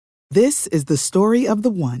This is the story of the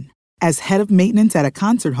one. As head of maintenance at a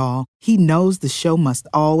concert hall, he knows the show must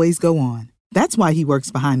always go on. That's why he works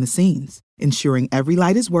behind the scenes, ensuring every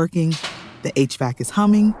light is working, the HVAC is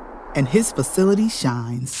humming, and his facility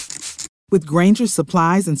shines. With Grainger's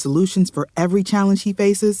supplies and solutions for every challenge he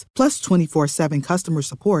faces, plus 24/7 customer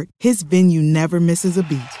support, his venue never misses a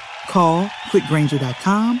beat. Call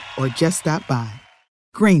quickgrainger.com or just stop by.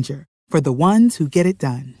 Grainger, for the ones who get it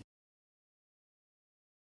done.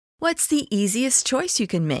 What's the easiest choice you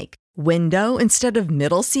can make? Window instead of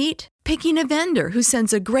middle seat? Picking a vendor who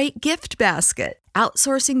sends a great gift basket?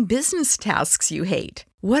 Outsourcing business tasks you hate?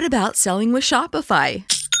 What about selling with Shopify?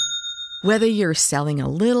 Whether you're selling a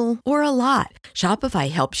little or a lot,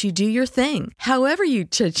 Shopify helps you do your thing, however you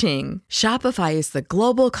cha-ching. Shopify is the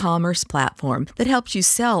global commerce platform that helps you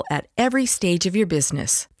sell at every stage of your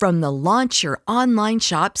business. From the launch your online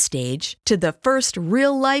shop stage to the first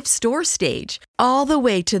real-life store stage, all the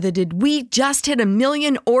way to the did we just hit a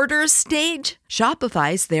million orders stage.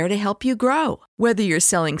 Shopify's there to help you grow. Whether you're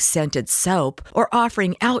selling scented soap or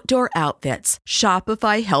offering outdoor outfits,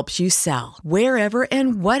 Shopify helps you sell. Wherever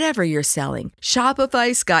and whatever you're selling,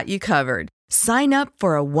 Shopify's got you covered. Sign up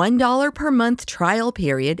for a $1 per month trial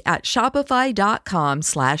period at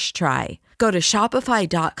shopify.com/try. Go to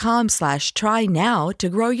shopify.com/try now to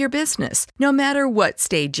grow your business, no matter what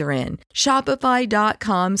stage you're in.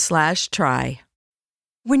 Shopify.com/try.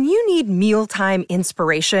 When you need mealtime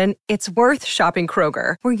inspiration, it's worth shopping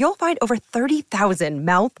Kroger, where you'll find over 30,000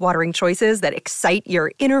 mouth-watering choices that excite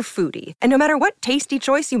your inner foodie. And no matter what tasty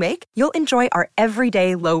choice you make, you'll enjoy our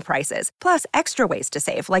everyday low prices, plus extra ways to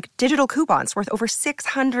save, like digital coupons worth over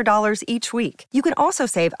 $600 each week. You can also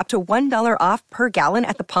save up to $1 off per gallon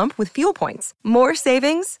at the pump with fuel points. More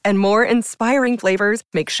savings and more inspiring flavors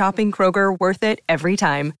make shopping Kroger worth it every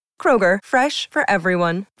time. Kroger, fresh for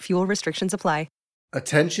everyone. Fuel restrictions apply.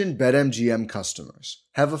 Attention BetMGM customers.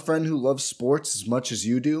 Have a friend who loves sports as much as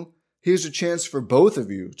you do? Here's a chance for both of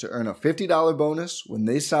you to earn a $50 bonus when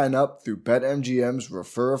they sign up through BetMGM's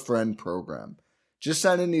Refer a Friend program. Just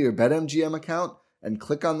sign into your BetMGM account and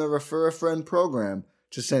click on the Refer a Friend program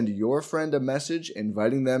to send your friend a message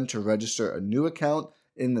inviting them to register a new account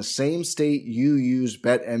in the same state you use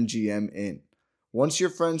BetMGM in. Once your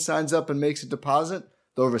friend signs up and makes a deposit,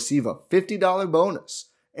 they'll receive a $50 bonus.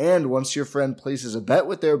 And once your friend places a bet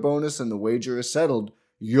with their bonus and the wager is settled,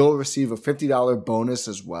 you'll receive a $50 bonus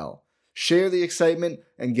as well. Share the excitement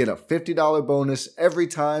and get a $50 bonus every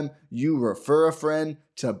time you refer a friend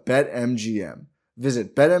to BetMGM.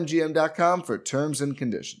 Visit BetMGM.com for terms and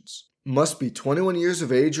conditions. Must be 21 years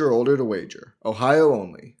of age or older to wager. Ohio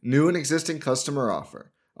only. New and existing customer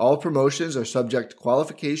offer. All promotions are subject to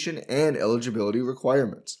qualification and eligibility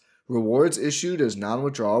requirements. Rewards issued as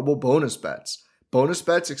non-withdrawable bonus bets. Bonus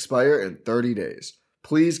bets expire in 30 days.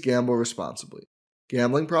 Please gamble responsibly.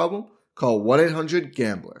 Gambling problem? Call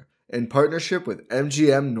 1-800-GAMBLER in partnership with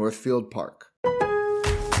MGM Northfield Park.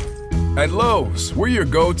 At Lowe's, we're your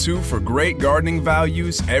go-to for great gardening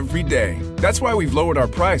values every day. That's why we've lowered our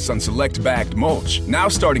price on select bagged mulch, now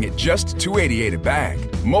starting at just $2.88 a bag.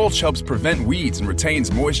 Mulch helps prevent weeds and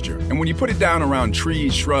retains moisture. And when you put it down around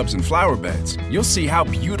trees, shrubs, and flower beds, you'll see how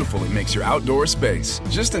beautiful it makes your outdoor space.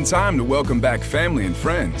 Just in time to welcome back family and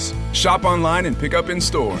friends. Shop online and pick up in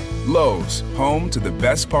store. Lowe's, home to the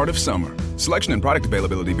best part of summer. Selection and product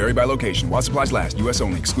availability vary by location. While supplies last, U.S.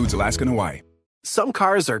 only. Excludes Alaska and Hawaii. Some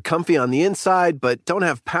cars are comfy on the inside, but don't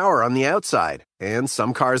have power on the outside. And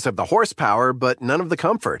some cars have the horsepower, but none of the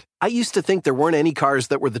comfort. I used to think there weren't any cars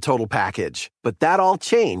that were the total package. But that all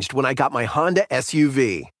changed when I got my Honda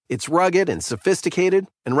SUV. It's rugged and sophisticated.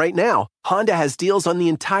 And right now, Honda has deals on the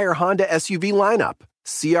entire Honda SUV lineup.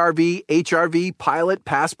 CR-V, HR-V, Pilot,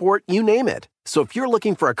 Passport, you name it. So if you're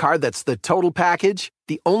looking for a car that's the total package,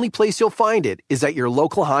 the only place you'll find it is at your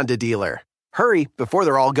local Honda dealer. Hurry before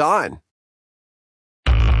they're all gone.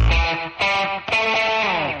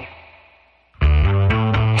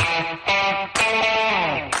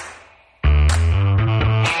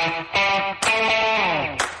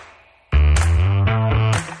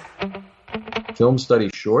 Film Study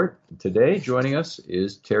Short. Today, joining us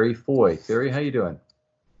is Terry Foy. Terry, how you doing?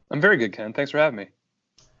 I'm very good, Ken. Thanks for having me.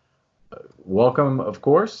 Welcome, of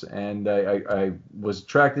course. And I was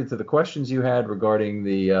attracted to the questions you had regarding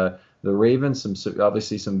the Ravens.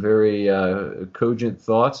 Obviously some very cogent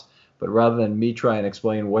thoughts. But rather than me try and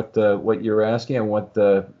explain what you're asking, I want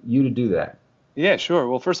you to do that. Yeah, sure.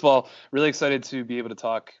 Well, first of all, really excited to be able to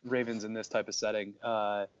talk Ravens in this type of setting.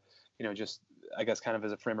 Just I guess kind of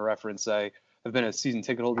as a frame of reference, I've been a season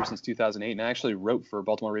ticket holder since 2008, and I actually wrote for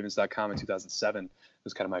BaltimoreRavens.com in 2007. It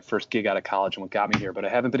was kind of my first gig out of college and what got me here. But I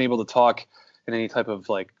haven't been able to talk in any type of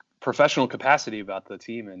professional capacity about the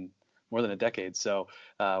team in more than a decade. So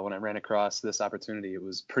when I ran across this opportunity, it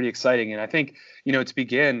was pretty exciting. And I think, to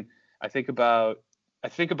begin, I think about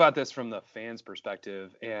this from the fans'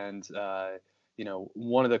 perspective. And,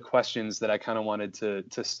 one of the questions that I kind of wanted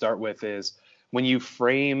to start with is, when you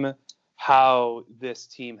frame how this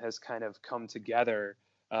team has kind of come together,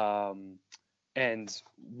 and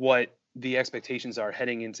what the expectations are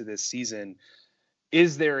heading into this season,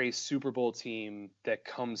 is there a Super Bowl team that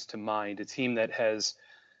comes to mind, a team that has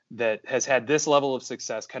had this level of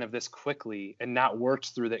success kind of this quickly and not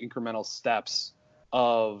worked through the incremental steps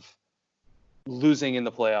of losing in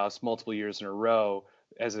the playoffs multiple years in a row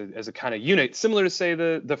as a kind of unit, similar to, say,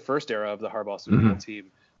 the first era of the Harbaugh Super Bowl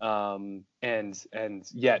team, and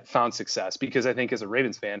yet found success? Because I think, as a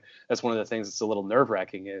Ravens fan, that's one of the things that's a little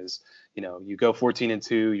nerve-wracking is, you go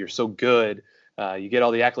 14-2, you're so good, you get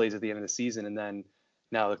all the accolades at the end of the season, and then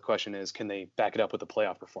now the question is, can they back it up with a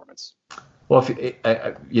playoff performance? Well,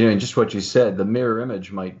 and just what you said, the mirror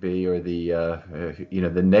image might be, or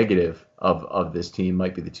the negative of this team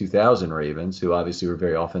might be the 2000 Ravens, who obviously were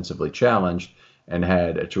very offensively challenged and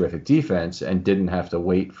had a terrific defense and didn't have to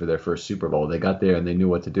wait for their first Super Bowl. They got there and they knew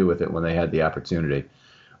what to do with it when they had the opportunity,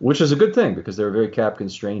 which is a good thing because they were very cap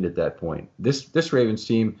constrained at that point. This Ravens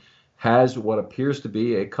team has what appears to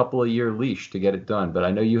be a couple of year leash to get it done. But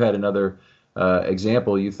I know you had another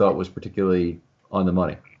example you thought was particularly on the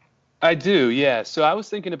money. I do, yeah. So I was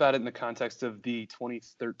thinking about it in the context of the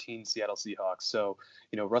 2013 Seattle Seahawks. So,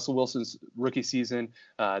 Russell Wilson's rookie season,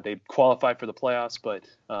 they qualify for the playoffs, but,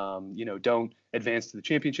 don't advance to the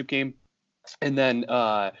championship game. And then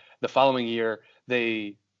the following year,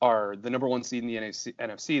 they are the number one seed in the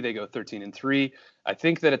NFC. They go 13-3. I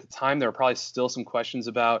think that at the time, there were probably still some questions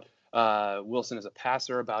about Wilson as a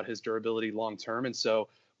passer, about his durability long term. And so,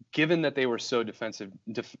 given that they were so defensive,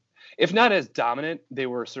 if not as dominant, they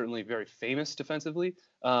were certainly very famous defensively.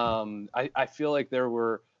 I feel like there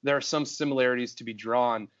are some similarities to be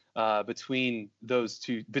drawn between those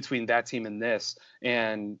two, between that team and this.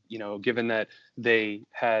 And, given that they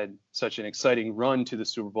had such an exciting run to the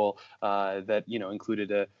Super Bowl that,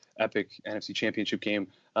 included a epic NFC championship game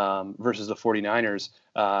versus the 49ers,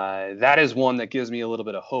 that is one that gives me a little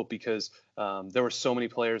bit of hope, because there were so many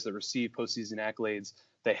players that received postseason accolades.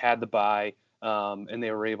 They had the bye, and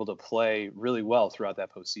they were able to play really well throughout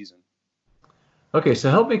that postseason. Okay,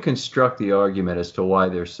 so help me construct the argument as to why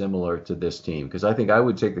they're similar to this team, because I think I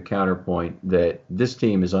would take the counterpoint that this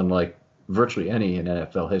team is unlike virtually any in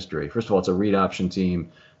NFL history. First of all, it's a read option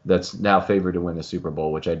team that's now favored to win the Super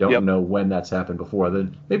Bowl, which I don't know when that's happened before.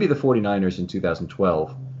 Maybe the 49ers in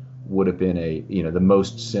 2012 would have been the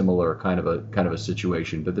most similar kind of a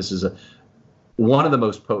situation, but this is one of the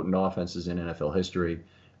most potent offenses in NFL history.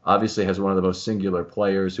 Obviously has one of the most singular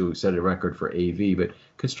players who set a record for AV, but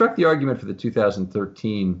construct the argument for the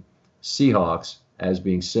 2013 Seahawks as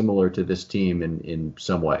being similar to this team in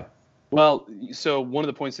some way. Well, so one of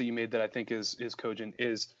the points that you made that I think is cogent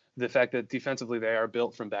is the fact that defensively they are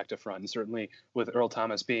built from back to front, and certainly with Earl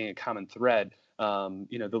Thomas being a common thread,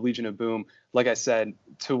 the Legion of Boom, like I said,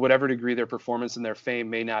 to whatever degree their performance and their fame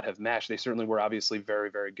may not have matched, they certainly were obviously very,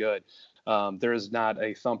 very good. There is not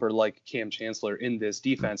a thumper like Cam Chancellor in this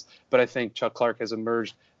defense, but I think Chuck Clark has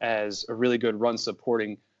emerged as a really good run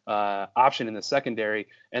supporting option in the secondary.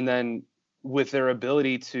 And then with their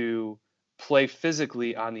ability to play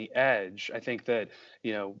physically on the edge, I think that,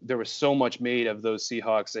 there was so much made of those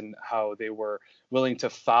Seahawks and how they were willing to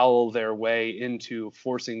foul their way into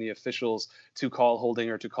forcing the officials to call holding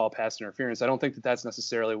or to call pass interference. I don't think that that's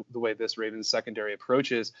necessarily the way this Ravens secondary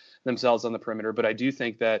approaches themselves on the perimeter, but I do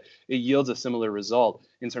think that it yields a similar result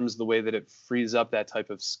in terms of the way that it frees up that type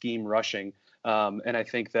of scheme rushing. And I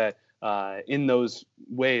think that in those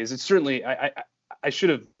ways, it's certainly, I should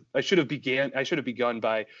have begun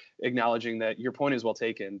by acknowledging that your point is well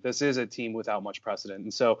taken. This is a team without much precedent.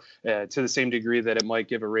 And so to the same degree that it might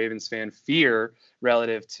give a Ravens fan fear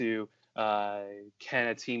relative to can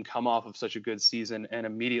a team come off of such a good season and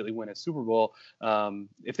immediately win a Super Bowl,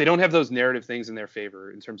 if they don't have those narrative things in their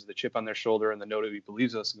favor in terms of the chip on their shoulder and the nobody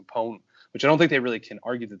believes us component, which I don't think they really can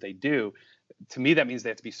argue that they do, to me that means they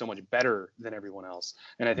have to be so much better than everyone else.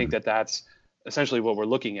 And I think that that's essentially what we're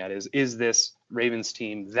looking at is this Ravens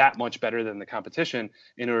team that much better than the competition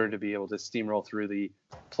in order to be able to steamroll through the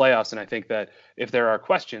playoffs? And I think that if there are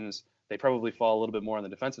questions, they probably fall a little bit more on the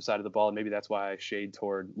defensive side of the ball. And maybe that's why I shade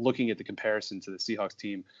toward looking at the comparison to the Seahawks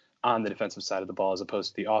team on the defensive side of the ball as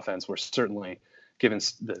opposed to the offense, where certainly given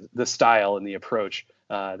the style and the approach,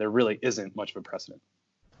 there really isn't much of a precedent.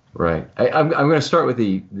 Right. I'm going to start with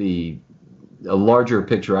a larger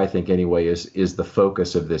picture, I think, anyway, is the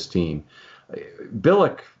focus of this team.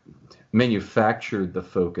 Billick manufactured the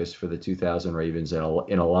focus for the 2000 Ravens in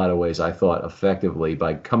a lot of ways, I thought, effectively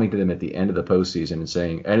by coming to them at the end of the postseason and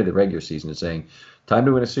saying, end of the regular season and saying, time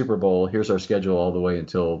to win a Super Bowl. Here's our schedule all the way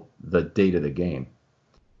until the date of the game.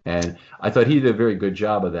 And I thought he did a very good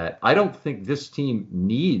job of that. I don't think this team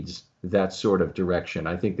needs that sort of direction.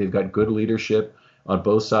 I think they've got good leadership on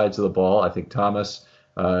both sides of the ball. I think Thomas,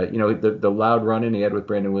 the loud run-in he had with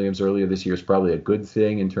Brandon Williams earlier this year is probably a good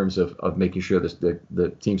thing in terms of making sure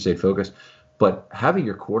the team stayed focused. But having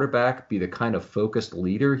your quarterback be the kind of focused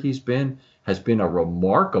leader he's been has been a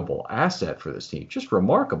remarkable asset for this team. Just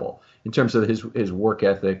remarkable in terms of his work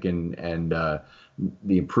ethic and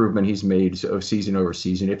the improvement he's made season over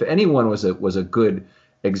season. If anyone was a good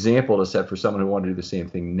example to set for someone who wanted to do the same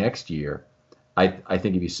thing next year, I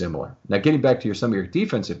think he'd be similar. Now, getting back to some of your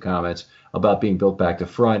defensive comments about being built back to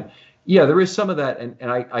front, yeah, there is some of that,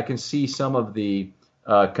 and I can see some of the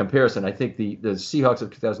comparison. I think the Seahawks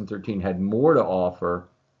of 2013 had more to offer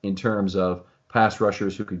in terms of pass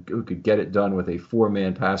rushers who could get it done with a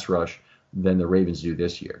 4-man pass rush than the Ravens do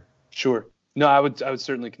this year. Sure. No, I would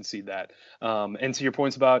certainly concede that. And to your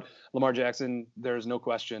points about Lamar Jackson, there's no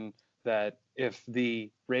question that if the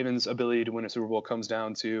Ravens' ability to win a Super Bowl comes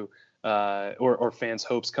down to, or fans'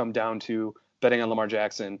 hopes come down to betting on Lamar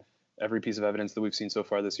Jackson, every piece of evidence that we've seen so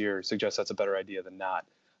far this year suggests that's a better idea than not.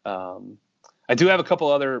 I do have a couple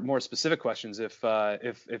other more specific questions, if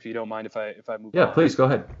you don't mind if I move on. Yeah, please go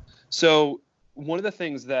ahead. So one of the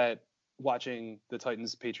things that watching the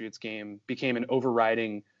Titans-Patriots game became an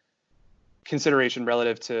overriding consideration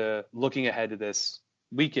relative to looking ahead to this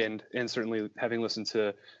weekend, and certainly having listened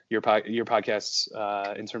to your podcasts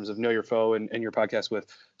in terms of Know Your Foe and your podcast with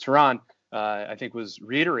Tehran, I think was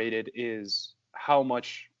reiterated, is how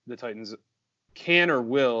much the Titans can or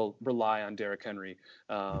will rely on Derrick Henry,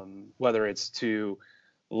 whether it's to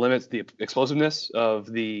limit the explosiveness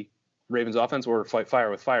of the Ravens offense or fight fire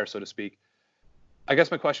with fire, so to speak. I guess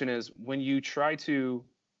my question is, when you try to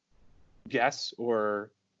guess or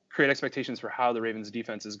create expectations for how the Ravens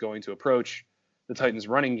defense is going to approach the Titans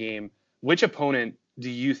running game, which opponent do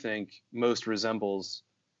you think most resembles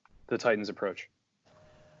the Titans approach?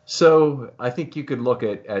 So I think you could look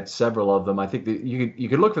at several of them. I think that you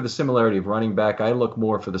could look for the similarity of running back. I look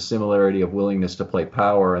more for the similarity of willingness to play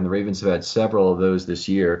power, and the Ravens have had several of those this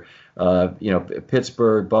year.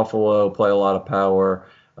 Pittsburgh, Buffalo play a lot of power.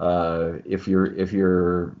 If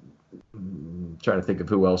you're trying to think of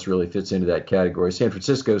who else really fits into that category, San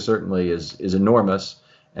Francisco certainly is enormous,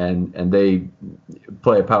 and they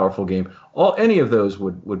play a powerful game. Any of those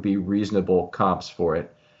would be reasonable comps for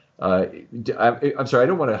it. I'm sorry, I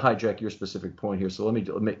don't want to hijack your specific point here, so let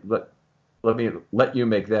me let you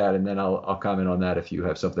make that, and then I'll comment on that if you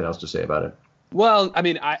have something else to say about it. Well, I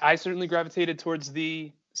mean, I certainly gravitated towards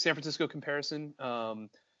the San Francisco comparison.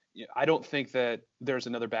 I don't think that there's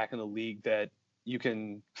another back in the league that you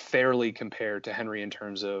can fairly compare to Henry in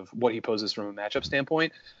terms of what he poses from a matchup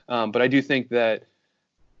standpoint. But I do think that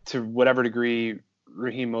to whatever degree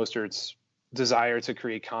Raheem Mostert's desire to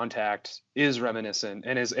create contact is reminiscent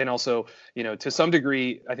and also, to some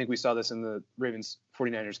degree, I think we saw this in the Ravens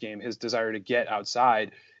 49ers game. His desire to get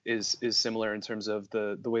outside is similar in terms of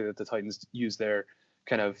the way that the Titans use their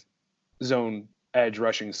kind of zone edge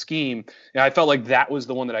rushing scheme. And I felt like that was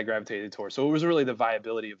the one that I gravitated towards. So it was really the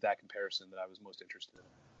viability of that comparison that I was most interested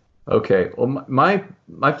in. Okay. Well,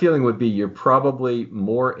 my feeling would be you're probably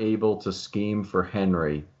more able to scheme for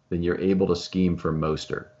Henry than you're able to scheme for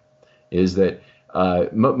Mostert. Is that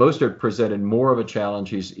Mostert presented more of a challenge.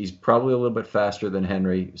 He's probably a little bit faster than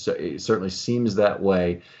Henry. So it certainly seems that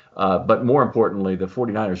way. But more importantly, the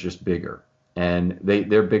 49ers are just bigger. And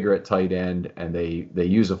they're bigger at tight end, and they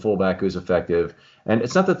use a fullback who's effective. And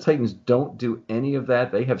it's not that the Titans don't do any of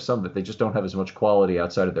that. They have some of it. They just don't have as much quality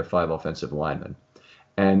outside of their 5 offensive linemen.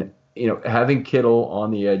 And having Kittle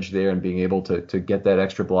on the edge there and being able to get that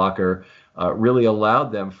extra blocker really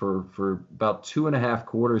allowed them for about 2.5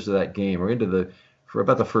 quarters of that game, or for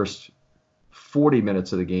about the first 40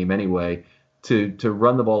 minutes of the game anyway, to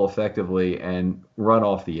run the ball effectively and run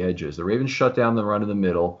off the edges. The Ravens shut down the run in the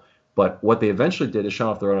middle. But what they eventually did to shut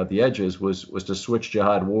off the run at the edges was to switch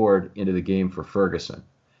Jihad Ward into the game for Ferguson.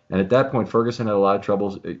 And at that point, Ferguson had a lot of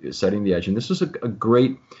trouble setting the edge. And this was a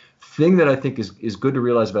great thing that I think is good to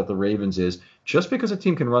realize about the Ravens is just because a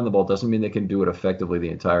team can run the ball doesn't mean they can do it effectively the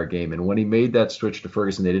entire game. And when he made that switch to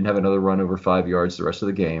Ferguson, they didn't have another run over 5 yards the rest of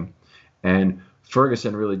the game. And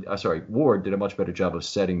Ward did a much better job of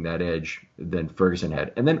setting that edge than Ferguson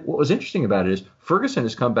had. And then what was interesting about it is Ferguson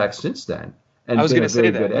has come back since then and I was been going a to say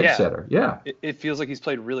very that. good edge setter. Yeah. It feels like he's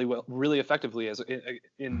played really well, really effectively as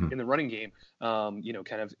in the running game.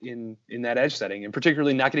 Kind of in that edge setting, and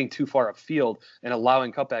particularly not getting too far upfield and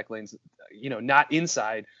allowing cutback lanes, not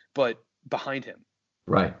inside but behind him.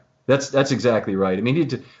 Right. That's exactly right. I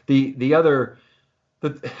mean,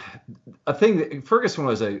 a thing that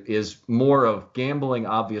Ferguson is more of gambling,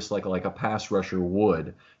 obvious, like a pass rusher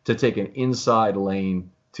would, to take an inside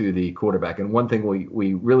lane to the quarterback. And one thing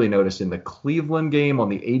we really noticed in the Cleveland game on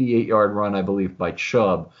the 88-yard run, I believe, by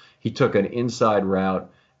Chubb, he took an inside route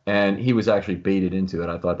and he was actually baited into it,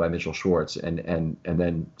 I thought, by Mitchell Schwartz, and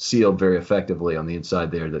then sealed very effectively on the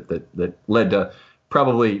inside there. That led to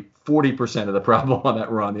probably 40% of the problem on that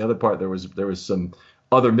run. The other part, there was some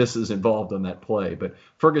other misses involved on that play. But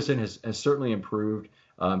Ferguson has certainly improved.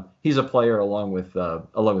 He's a player along with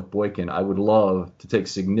Boykin. I would love to take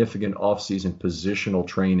significant offseason positional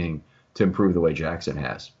training to improve the way Jackson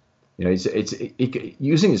has. It's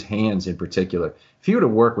using his hands in particular. If he were to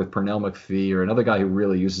work with Pernell McPhee or another guy who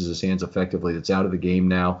really uses his hands effectively, that's out of the game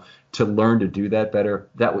now, to learn to do that better,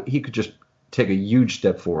 he could just take a huge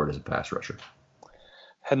step forward as a pass rusher.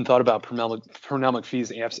 Hadn't thought about Pernell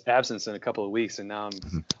McPhee's absence in a couple of weeks, and now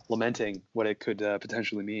I'm lamenting what it could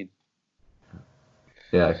potentially mean.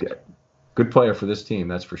 Yeah, good player for this team,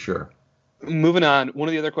 that's for sure. Moving on, one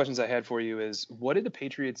of the other questions I had for you is, what did the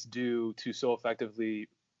Patriots do to so effectively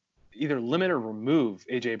either limit or remove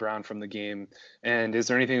A.J. Brown from the game? And is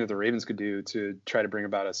there anything that the Ravens could do to try to bring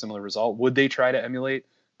about a similar result? Would they try to emulate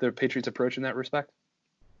the Patriots' approach in that respect?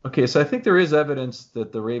 Okay, so I think there is evidence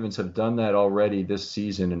that the Ravens have done that already this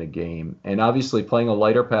season in a game. And obviously playing a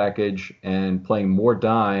lighter package and playing more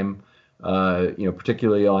dime,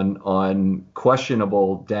 particularly on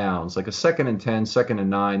questionable downs, like a 2nd and 10, 2nd and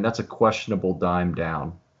 9, that's a questionable dime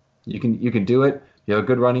down. You can do it. You have a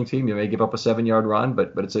good running team. You may give up a 7-yard run,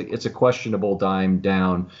 but it's a questionable dime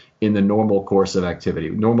down in the normal course of activity.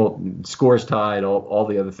 Normal scores tied, all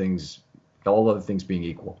the other things being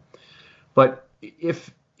equal. But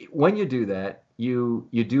when you do that, you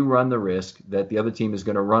do run the risk that the other team is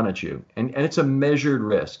going to run at you, and it's a measured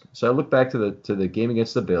risk. So I look back to the game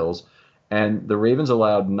against the Bills, and the Ravens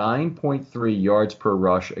allowed 9.3 yards per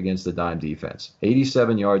rush against the dime defense,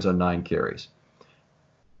 87 yards on 9 carries.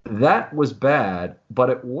 That was bad, but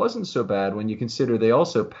it wasn't so bad when you consider they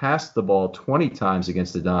also passed the ball 20 times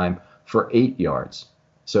against the dime for 8 yards.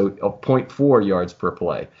 So 0.4 yards per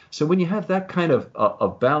play. So when you have that kind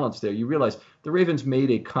of balance there, you realize the Ravens made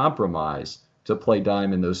a compromise to play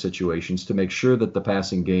dime in those situations to make sure that the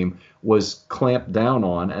passing game was clamped down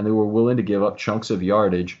on, and they were willing to give up chunks of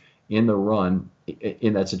yardage in the run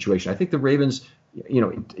in that situation. I think the Ravens,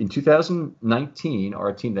 in 2019, are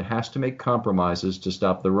a team that has to make compromises to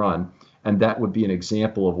stop the run, and that would be an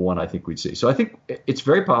example of one I think we'd see. So I think it's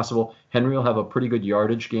very possible Henry will have a pretty good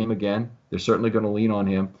yardage game again. They're certainly going to lean on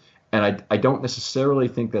him. And I don't necessarily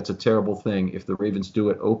think that's a terrible thing if the Ravens do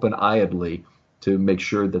it open-eyedly to make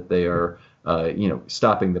sure that they are,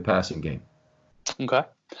 stopping the passing game. Okay.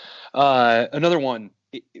 Another one.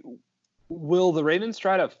 Will the Ravens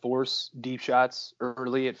try to force deep shots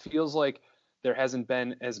early? It feels like there hasn't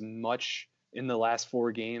been as much in the last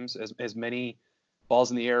 4 games, as many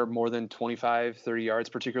balls in the air, more than 25, 30 yards,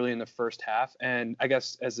 particularly in the first half. And I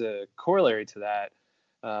guess as a corollary to that,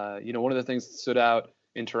 one of the things that stood out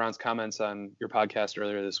in Teron's comments on your podcast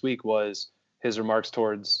earlier this week was his remarks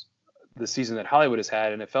towards the season that Hollywood has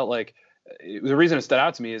had. And it felt like the reason it stood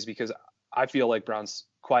out to me is because I feel like Brown's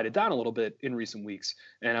quieted down a little bit in recent weeks.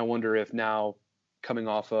 And I wonder if now, coming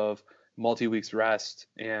off of multi-weeks rest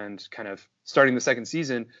and kind of starting the second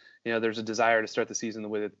season, there's a desire to start the season the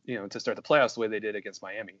way that, to start the playoffs the way they did against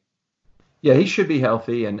Miami. Yeah, he should be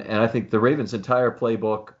healthy. And I think the Ravens' entire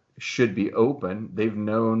playbook should be open. They've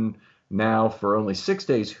known now for only 6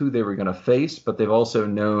 days who they were going to face, but they've also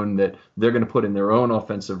known that they're going to put in their own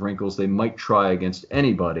offensive wrinkles they might try against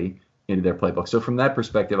anybody into their playbook. So from that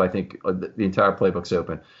perspective, I think the entire playbook's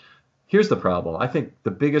open. Here's the problem. I think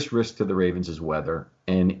the biggest risk to the Ravens is weather.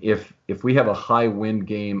 And if we have a high wind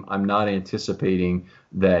game, I'm not anticipating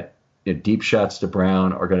that deep shots to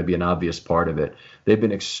Brown are going to be an obvious part of it. They've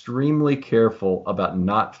been extremely careful about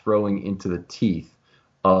not throwing into the teeth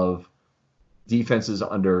of defenses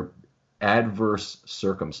under adverse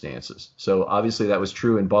circumstances. So obviously that was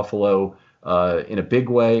true in Buffalo in a big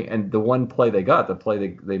way. And the one play they got, the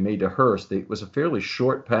play they made to Hurst, it was a fairly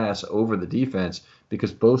short pass over the defense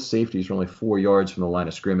because both safeties were only 4 yards from the line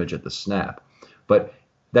of scrimmage at the snap. But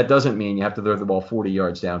that doesn't mean you have to throw the ball 40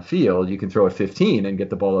 yards downfield. You can throw it 15 and get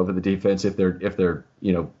the ball over the defense if they're going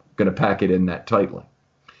to pack it in that tightly.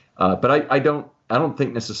 But I don't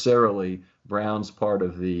think necessarily Brown's part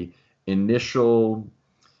of the initial,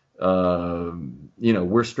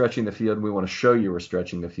 we're stretching the field and we want to show you we're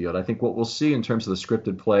stretching the field. I think what we'll see in terms of the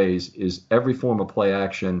scripted plays is every form of play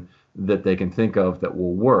action that they can think of that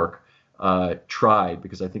will work tried,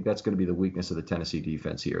 because I think that's going to be the weakness of the Tennessee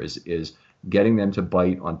defense here is getting them to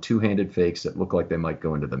bite on two-handed fakes that look like they might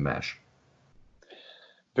go into the mesh.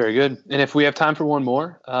 Very good. And if we have time for one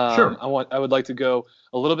more, sure. I would like to go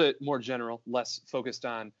a little bit more general, less focused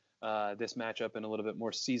on this matchup and a little bit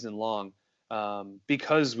more season long,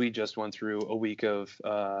 because we just went through a week of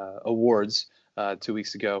awards 2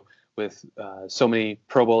 weeks ago with so many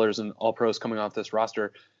Pro Bowlers and All Pros coming off this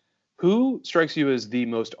roster. Who strikes you as the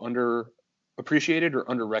most underappreciated or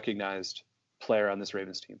under-recognized player on this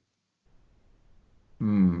Ravens team?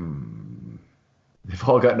 They've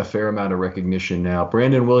all gotten a fair amount of recognition now.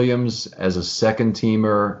 Brandon Williams, as a second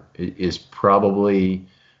teamer, is probably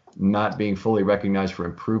not being fully recognized for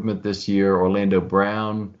improvement this year. Orlando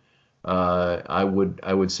Brown, I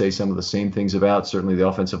would say some of the same things about. Certainly the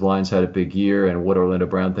offensive line's had a big year, and what Orlando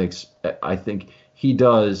Brown thinks, I think he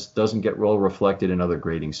doesn't get well reflected in other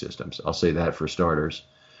grading systems. I'll say that for starters.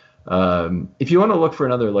 If you want to look for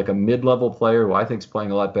another, like a mid-level player who I think is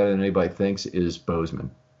playing a lot better than anybody thinks, is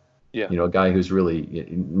Bozeman. Yeah. A guy who's really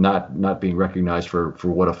not being recognized for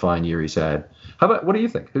what a fine year he's had. What do you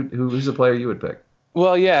think? Who's the player you would pick?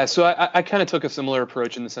 Well, yeah. So I kind of took a similar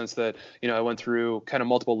approach in the sense that, I went through kind of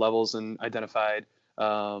multiple levels and identified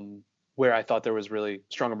where I thought there was really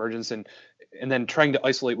strong emergence, and then trying to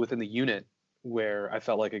isolate within the unit where I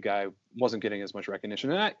felt like a guy wasn't getting as much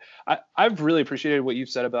recognition. And I've really appreciated what you've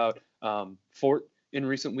said about Fort in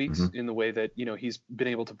recent weeks, in the way that, he's been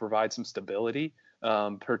able to provide some stability,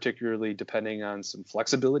 particularly depending on some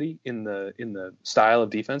flexibility in the style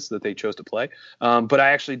of defense that they chose to play. But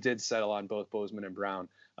I actually did settle on both Bozeman and Brown.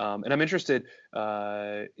 And I'm interested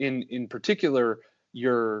in particular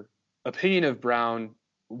your opinion of Brown,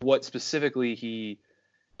 what specifically he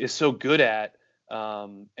is so good at.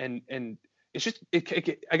 And it's just,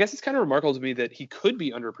 I guess it's kind of remarkable to me that he could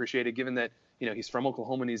be underappreciated, given that, he's from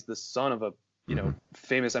Oklahoma and he's the son of a,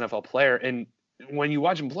 famous NFL player. And when you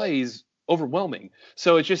watch him play, he's overwhelming.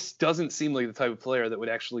 So it just doesn't seem like the type of player that would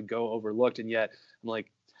actually go overlooked. And yet I'm like,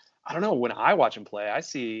 I don't know, when I watch him play, I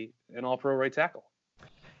see an all-pro right tackle.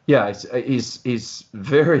 Yeah, he's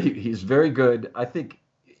very good. I think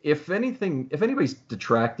if anybody's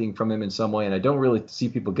detracting from him in some way, and I don't really see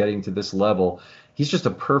people getting to this level, he's just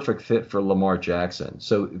a perfect fit for Lamar Jackson.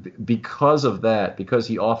 So because of that, because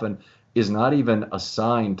he often is not even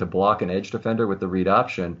assigned to block an edge defender with the read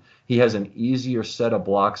option, he has an easier set of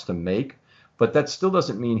blocks to make. But that still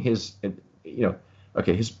doesn't mean his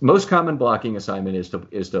most common blocking assignment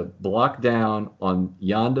is to block down on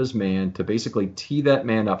Yanda's man, to basically tee that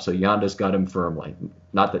man up so Yanda's got him firmly.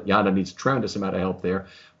 Not that Yanda needs a tremendous amount of help there,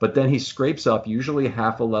 but then he scrapes up usually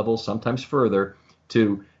half a level, sometimes further,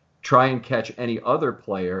 to try and catch any other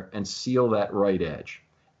player and seal that right edge.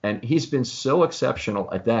 And he's been so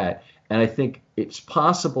exceptional at that. And I think it's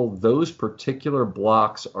possible those particular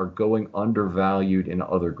blocks are going undervalued in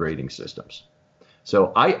other grading systems.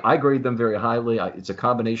 So I grade them very highly. It's a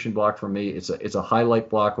combination block for me. It's a highlight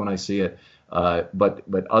block when I see it. But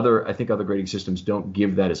I think other grading systems don't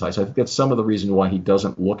give that as high. So I think that's some of the reason why he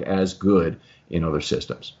doesn't look as good in other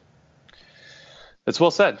systems. That's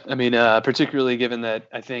well said. I mean, particularly given that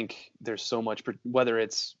I think there's so much, whether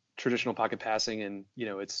it's traditional pocket passing and,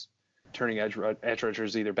 it's turning edge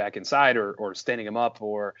rushers either back inside or standing them up,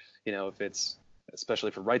 or, if it's,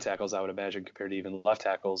 especially for right tackles, I would imagine, compared to even left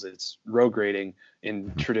tackles, it's row grading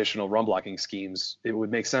in traditional run blocking schemes. It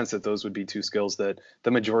would make sense that those would be two skills that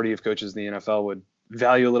the majority of coaches in the NFL would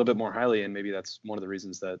value a little bit more highly. And maybe that's one of the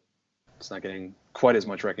reasons that it's not getting quite as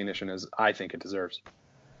much recognition as I think it deserves.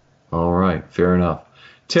 All right. Fair enough.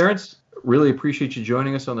 Terrence, really appreciate you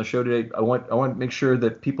joining us on the show today. I want to make sure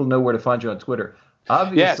that people know where to find you on Twitter.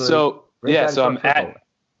 Obviously. So I'm at,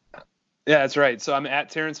 that's right. So I'm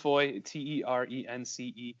at Terrence Foy,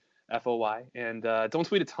 TERENCEFOY, and don't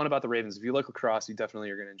tweet a ton about the Ravens. If you like lacrosse, you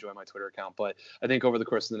definitely are going to enjoy my Twitter account. But I think over the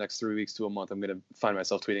course of the next 3 weeks to a month, I'm going to find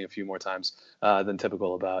myself tweeting a few more times than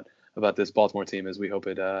typical about this Baltimore team, as we hope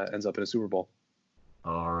it ends up in a Super Bowl.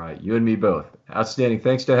 All right, you and me both. Outstanding.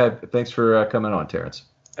 Thanks for coming on, Terrence.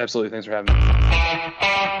 Absolutely. Thanks for having me.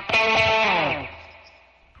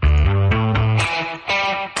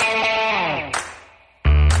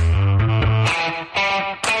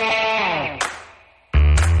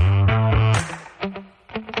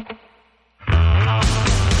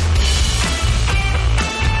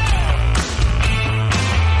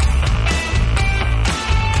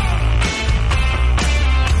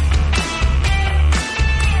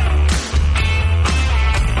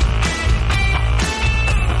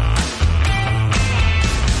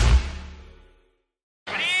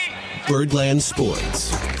 Birdland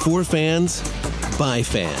Sports. For fans, by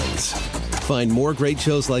fans. Find more great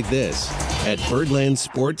shows like this at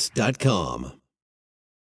birdlandsports.com.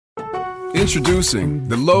 Introducing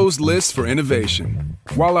the Lowe's List for Innovation.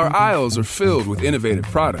 While our aisles are filled with innovative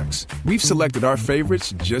products, we've selected our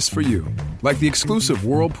favorites just for you. Like the exclusive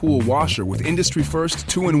Whirlpool washer with industry-first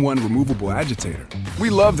 2-in-1 removable agitator. We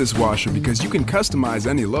love this washer because you can customize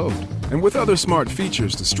any load. And with other smart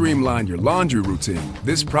features to streamline your laundry routine,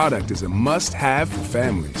 this product is a must-have for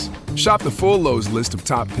families. Shop the full Lowe's list of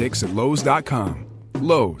top picks at Lowe's.com.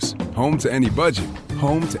 Lowe's, home to any budget,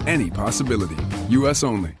 home to any possibility. U.S.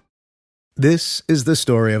 only. This is the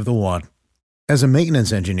story of the one. As a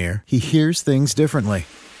maintenance engineer, he hears things differently.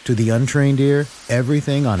 To the untrained ear,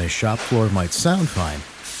 everything on his shop floor might sound fine,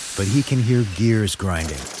 but he can hear gears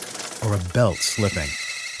grinding or a belt slipping.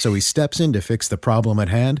 So he steps in to fix the problem at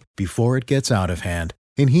hand before it gets out of hand.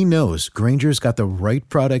 And he knows Grainger's got the right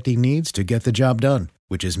product he needs to get the job done,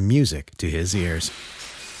 which is music to his ears.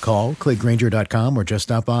 Call, click Grainger.com, or just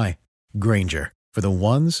stop by. Grainger, for the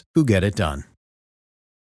ones who get it done.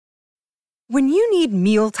 When you need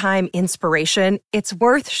mealtime inspiration, it's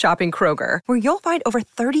worth shopping Kroger, where you'll find over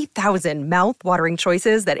 30,000 mouth-watering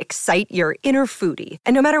choices that excite your inner foodie.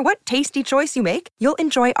 And no matter what tasty choice you make, you'll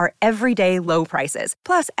enjoy our everyday low prices,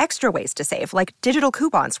 plus extra ways to save, like digital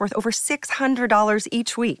coupons worth over $600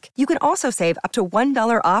 each week. You can also save up to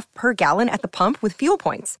 $1 off per gallon at the pump with fuel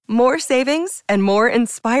points. More savings and more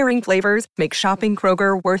inspiring flavors make shopping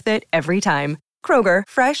Kroger worth it every time. Kroger,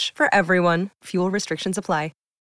 fresh for everyone. Fuel restrictions apply.